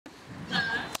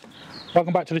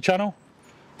Welcome back to the channel.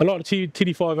 A lot of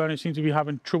TD5 owners seem to be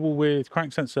having trouble with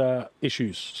crank sensor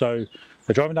issues. So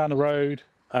they're driving down the road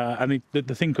and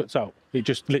the thing cuts out. It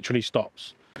just literally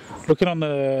stops. Looking on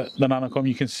the Nanocom,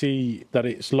 you can see that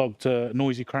it's logged a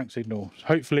noisy crank signal.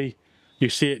 Hopefully you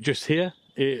see it just here,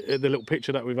 the little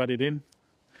picture that we've added in.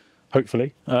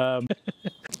 Hopefully.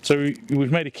 So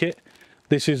we've made a kit.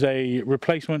 This is a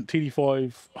replacement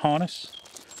TD5 harness.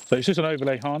 So it's just an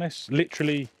overlay harness,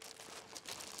 literally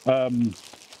the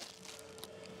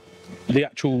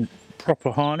actual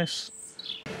proper harness.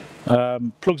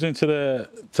 Plugs into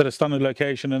the standard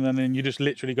location, and then you just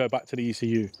literally go back to the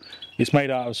ECU. It's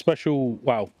made out of special,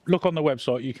 wow, look on the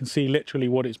website, you can see literally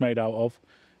what it's made out of.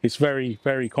 It's very,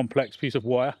 very complex piece of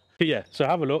wire. But yeah, so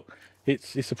have a look.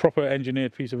 It's a proper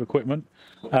engineered piece of equipment.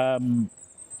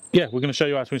 Yeah, we're going to show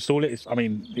you how to install it.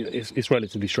 It's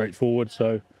relatively straightforward,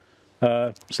 so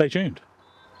stay tuned.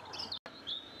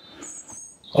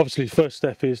 Obviously, the first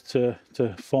step is to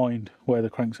find where the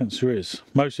crank sensor is.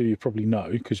 Most of you probably know,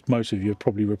 because most of you have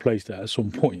probably replaced it at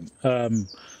some point.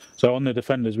 So on the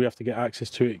Defenders, we have to get access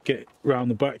to it, get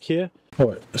round the back here. All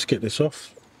right, let's get this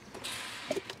off.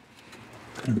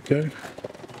 There we go.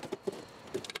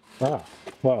 Ah,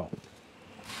 wow.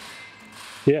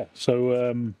 Yeah,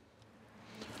 so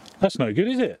that's no good,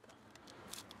 is it?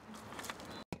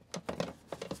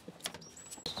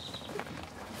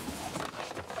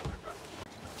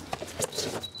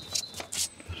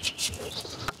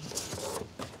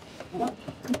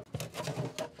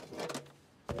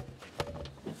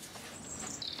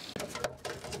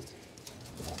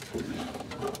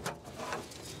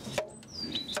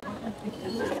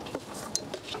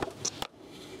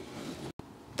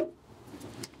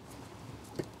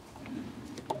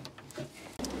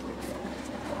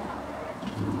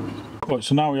 Right,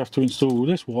 so now we have to install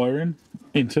this wiring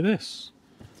into this.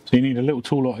 So you need a little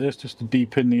tool like this just to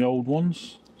deep-in the old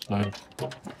ones. So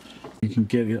you can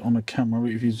get it on the camera,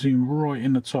 but if you zoom right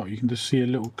in the top, you can just see a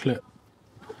little clip.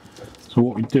 So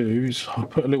what we do is I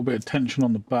put a little bit of tension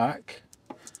on the back,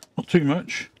 not too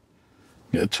much.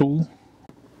 Get a tool,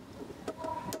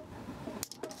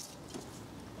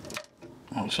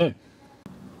 like so.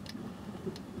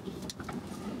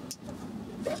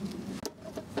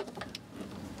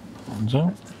 One's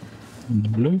out, and the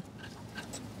blue.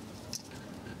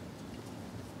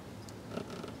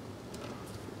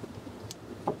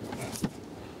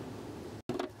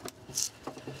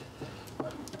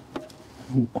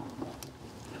 Ooh.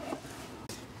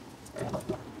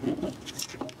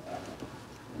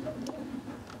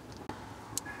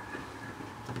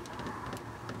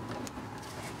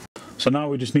 So now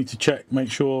we just need to check,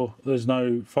 make sure there's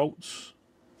no faults.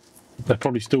 There'll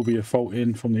probably still be a fault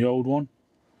in from the old one.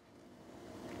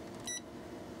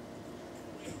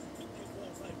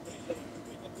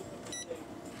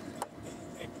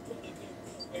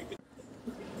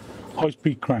 High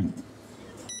speed crank.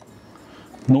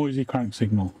 Noisy crank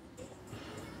signal.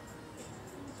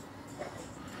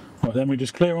 Right, then we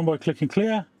just clear on by clicking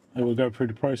clear. It will go through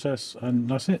the process and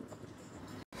that's it.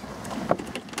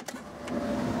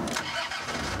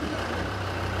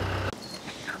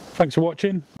 Thanks for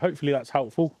watching. Hopefully that's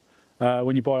helpful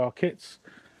when you buy our kits.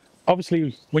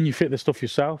 Obviously, when you fit the stuff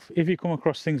yourself, if you come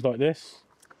across things like this,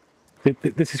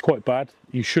 this is quite bad.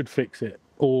 You should fix it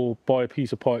or buy a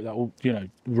piece of pipe that will, you know,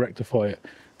 rectify it.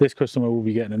 This customer will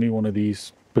be getting a new one of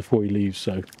these before he leaves,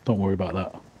 so don't worry about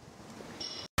that.